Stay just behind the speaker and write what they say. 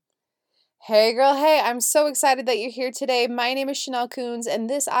Hey girl, hey, I'm so excited that you're here today. My name is Chanel Coons, and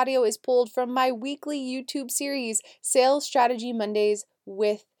this audio is pulled from my weekly YouTube series, Sales Strategy Mondays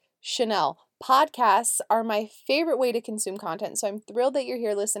with Chanel. Podcasts are my favorite way to consume content, so I'm thrilled that you're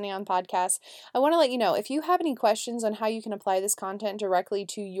here listening on podcasts. I want to let you know, if you have any questions on how you can apply this content directly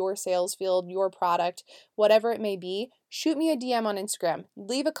to your sales field, your product, whatever it may be, shoot me a DM on Instagram.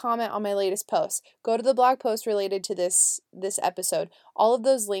 Leave a comment on my latest post. Go to the blog post related to this episode. All of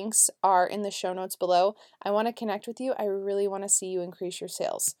those links are in the show notes below. I want to connect with you. I really want to see you increase your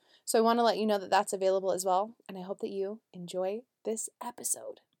sales. So I want to let you know that that's available as well, and I hope that you enjoy this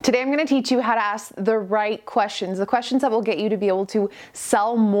episode. Today I'm going to teach you how to ask the right questions, the questions that will get you to be able to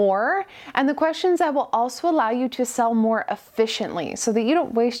sell more, and the questions that will also allow you to sell more efficiently so that you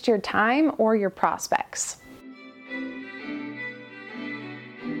don't waste your time or your prospects.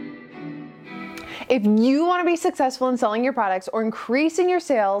 If you want to be successful in selling your products or increasing your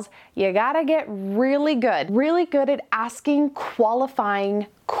sales, you gotta get really good at asking qualifying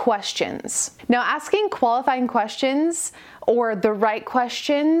questions. Now, asking qualifying questions or the right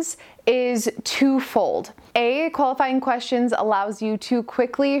questions is twofold. Qualifying questions allows you to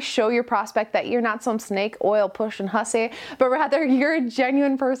quickly show your prospect that you're not some snake oil pushing hussy, but rather you're a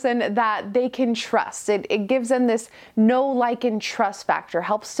genuine person that they can trust. It gives them this know, like, and trust factor,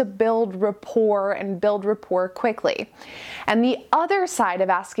 helps to build rapport and build rapport quickly. And the other side of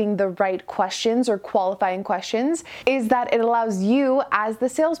asking the right questions or qualifying questions is that it allows you as the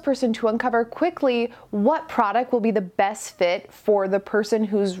salesperson to uncover quickly what product will be the best fit for the person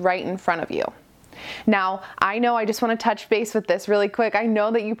who's right in front of you. Now, I know I just want to touch base with this really quick. I know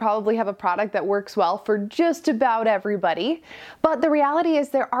that you probably have a product that works well for just about everybody, but the reality is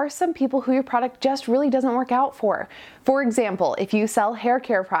there are some people who your product just really doesn't work out for. For example, if you sell hair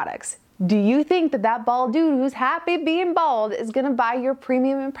care products, do you think that bald dude who's happy being bald is going to buy your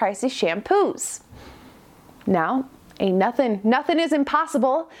premium and pricey shampoos? Now, nothing is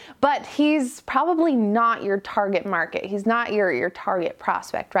impossible, but he's probably not your target market. He's not your target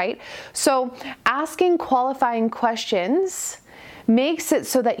prospect, right? So asking qualifying questions makes it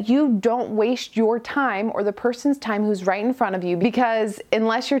so that you don't waste your time or the person's time who's right in front of you, because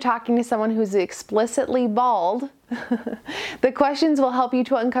unless you're talking to someone who's explicitly bald, the questions will help you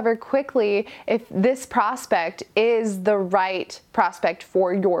to uncover quickly if this prospect is the right prospect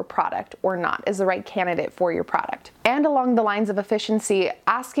for your product or not, is the right candidate for your product. And along the lines of efficiency,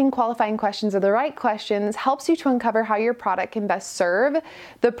 asking qualifying questions or the right questions helps you to uncover how your product can best serve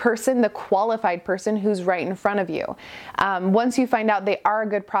the person, the qualified person who's right in front of you. Once you find out they are a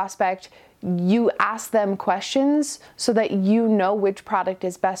good prospect, you ask them questions so that you know which product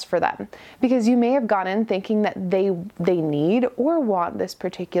is best for them. Because you may have gone in thinking that they need or want this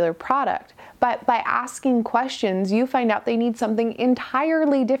particular product. But by asking questions, you find out they need something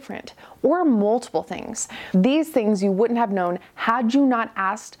entirely different or multiple things. These things you wouldn't have known had you not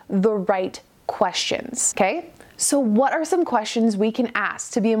asked the right questions, okay? So what are some questions we can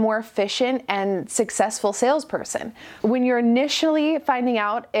ask to be a more efficient and successful salesperson? When you're initially finding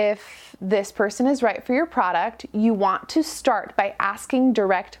out if this person is right for your product, you want to start by asking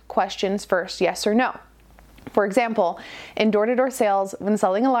direct questions first, yes or no. For example, in door-to-door sales, when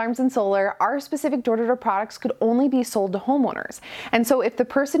selling alarms and solar, our specific door-to-door products could only be sold to homeowners. And so if the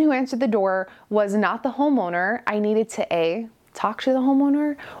person who answered the door was not the homeowner, I needed to A, talk to the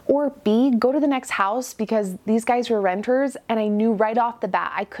homeowner, or B, go to the next house because these guys were renters and I knew right off the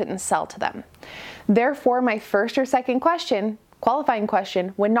bat I couldn't sell to them. Therefore, my first or second question, qualifying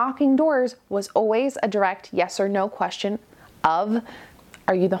question, when knocking doors was always a direct yes or no question of,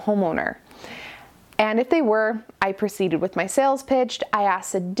 are you the homeowner? And if they were, I proceeded with my sales pitch, I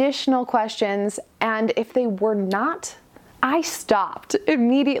asked additional questions, and if they were not, I stopped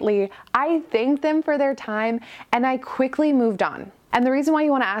immediately. I thanked them for their time and I quickly moved on. And the reason why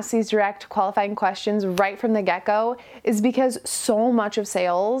you want to ask these direct qualifying questions right from the get-go is because so much of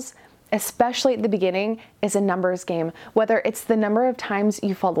sales, especially at the beginning, is a numbers game. Whether it's the number of times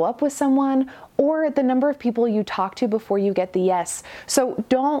you follow up with someone or the number of people you talk to before you get the yes. So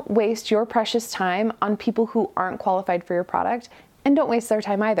don't waste your precious time on people who aren't qualified for your product, and don't waste their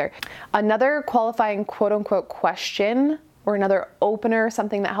time either. Another qualifying quote-unquote question or another opener,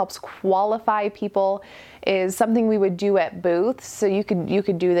 something that helps qualify people, is something we would do at booths. So you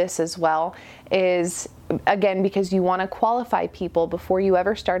could do this as well, is again because you want to qualify people before you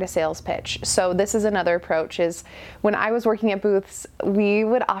ever start a sales pitch. So this is another approach, is when I was working at booths, we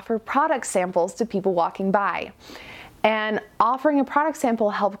would offer product samples to people walking by. And offering a product sample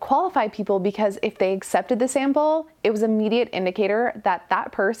helped qualify people because if they accepted the sample, it was an immediate indicator that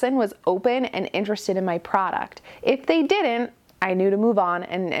that person was open and interested in my product. If they didn't, I knew to move on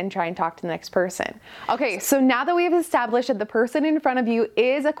and try and talk to the next person. Okay, so now that we have established that the person in front of you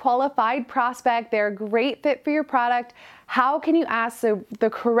is a qualified prospect, they're a great fit for your product, how can you ask the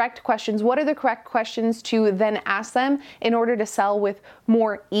correct questions? What are the correct questions to then ask them in order to sell with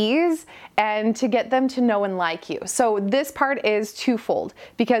more ease and to get them to know and like you? So this part is twofold,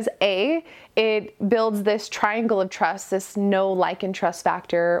 because A, it builds this triangle of trust, this know, like, and trust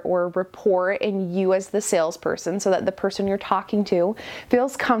factor or rapport in you as the salesperson, so that the person you're talking to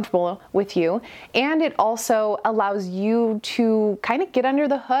feels comfortable with you. And it also allows you to kind of get under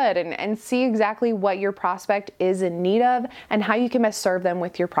the hood and see exactly what your prospect is in need of and how you can best serve them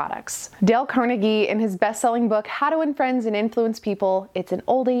with your products. Dale Carnegie, in his best-selling book, How to Win Friends and Influence People, it's an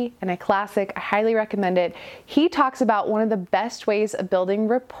oldie and a classic. I highly recommend it. He talks about one of the best ways of building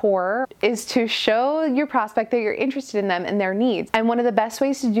rapport is to show your prospect that you're interested in them and their needs. And one of the best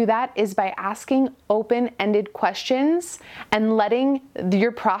ways to do that is by asking open-ended questions and letting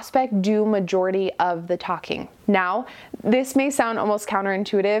your prospect do majority of the talking. Now, this may sound almost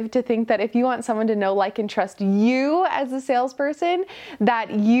counterintuitive to think that if you want someone to know, like, and trust you as a salesperson,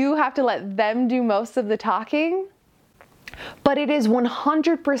 that you have to let them do most of the talking. But it is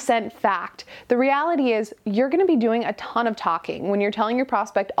 100% fact. The reality is you're going to be doing a ton of talking when you're telling your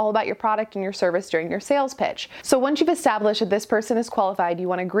prospect all about your product and your service during your sales pitch. So once you've established that this person is qualified, you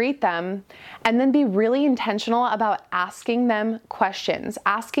want to greet them and then be really intentional about asking them questions,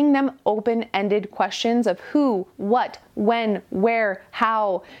 asking them open-ended questions of who, what, when, where,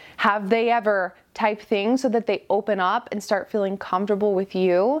 how, have they ever type thing, so that they open up and start feeling comfortable with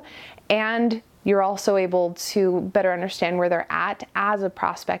you, and you're also able to better understand where they're at as a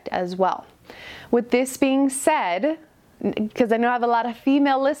prospect as well. With this being said, because I know I have a lot of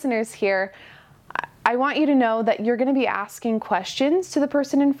female listeners here, I want you to know that you're going to be asking questions to the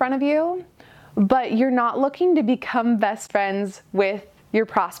person in front of you, but you're not looking to become best friends with your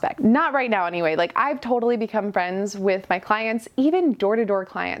prospect. Not right now anyway. Like, I've totally become friends with my clients, even door-to-door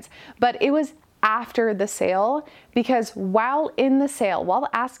clients, but it was after the sale, because while in the sale, while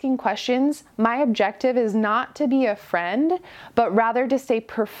asking questions, my objective is not to be a friend, but rather to stay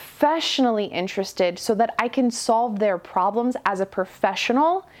professionally interested so that I can solve their problems as a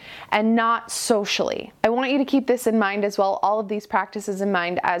professional and not socially. I want you to keep this in mind as well, all of these practices in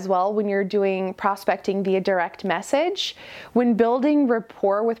mind as well when you're doing prospecting via direct message. When building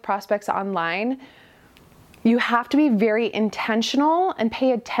rapport with prospects online, you have to be very intentional and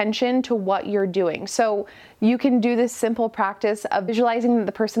pay attention to what you're doing. So you can do this simple practice of visualizing that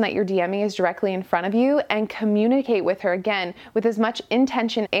the person that you're DMing is directly in front of you and communicate with her again with as much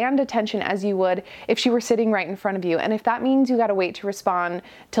intention and attention as you would if she were sitting right in front of you. And if that means you gotta wait to respond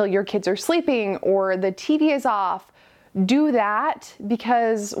till your kids are sleeping or the TV is off, do that,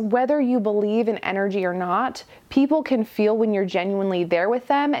 because whether you believe in energy or not, people can feel when you're genuinely there with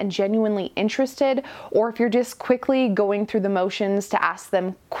them and genuinely interested, or if you're just quickly going through the motions to ask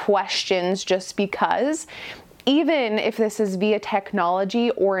them questions just because, even if this is via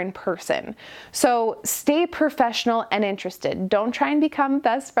technology or in person. So stay professional and interested. Don't try and become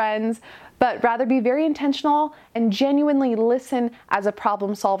best friends, but rather be very intentional and genuinely listen as a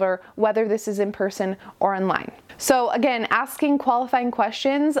problem solver, whether this is in person or online. So again, asking qualifying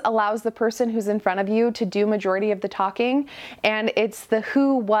questions allows the person who's in front of you to do majority of the talking, and it's the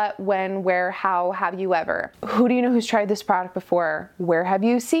who, what, when, where, how, have you ever. Who do you know who's tried this product before? Where have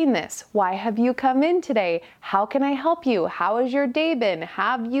you seen this? Why have you come in today? How can I help you? How has your day been?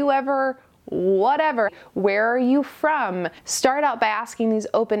 Have you ever whatever. Where are you from? Start out by asking these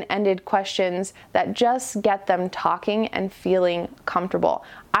open-ended questions that just get them talking and feeling comfortable.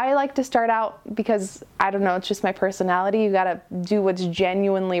 I like to start out because, I don't know, it's just my personality. You gotta do what's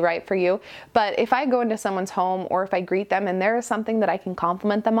genuinely right for you. But if I go into someone's home or if I greet them and there is something that I can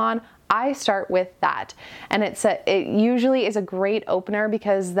compliment them on, I start with that. And it usually is a great opener,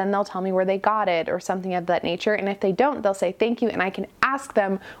 because then they'll tell me where they got it or something of that nature. And if they don't, they'll say thank you, and I can ask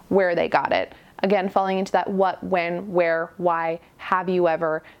them where they got it. Again, falling into that what, when, where, why, have you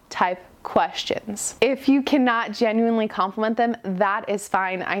ever type questions. If you cannot genuinely compliment them, that is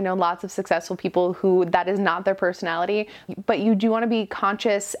fine. I know lots of successful people who that is not their personality, but you do want to be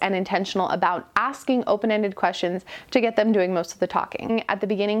conscious and intentional about asking open-ended questions to get them doing most of the talking at the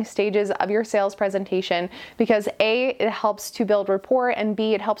beginning stages of your sales presentation, because A, it helps to build rapport, and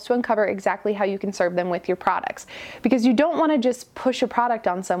B, it helps to uncover exactly how you can serve them with your products. Because you don't want to just push a product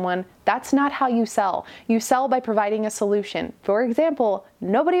on someone. That's not how you sell. You sell by providing a solution. For example,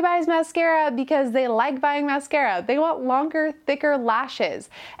 nobody Everybody buys mascara because they like buying mascara. They want longer, thicker lashes.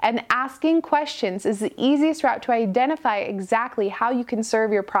 And asking questions is the easiest route to identify exactly how you can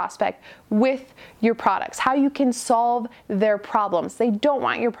serve your prospect with your products, how you can solve their problems. They don't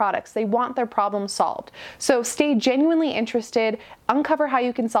want your products, they want their problems solved. So stay genuinely interested, uncover how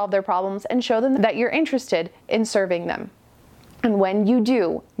you can solve their problems, and show them that you're interested in serving them. And when you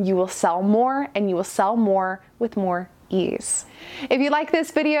do, you will sell more, and you will sell more with more ease. If you like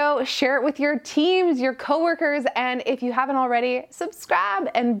this video, share it with your teams, your coworkers, and if you haven't already, subscribe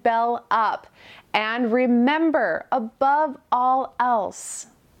and bell up. And remember, above all else,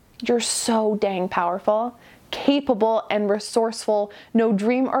 you're so dang powerful, capable, and resourceful. No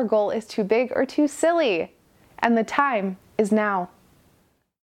dream or goal is too big or too silly. And the time is now.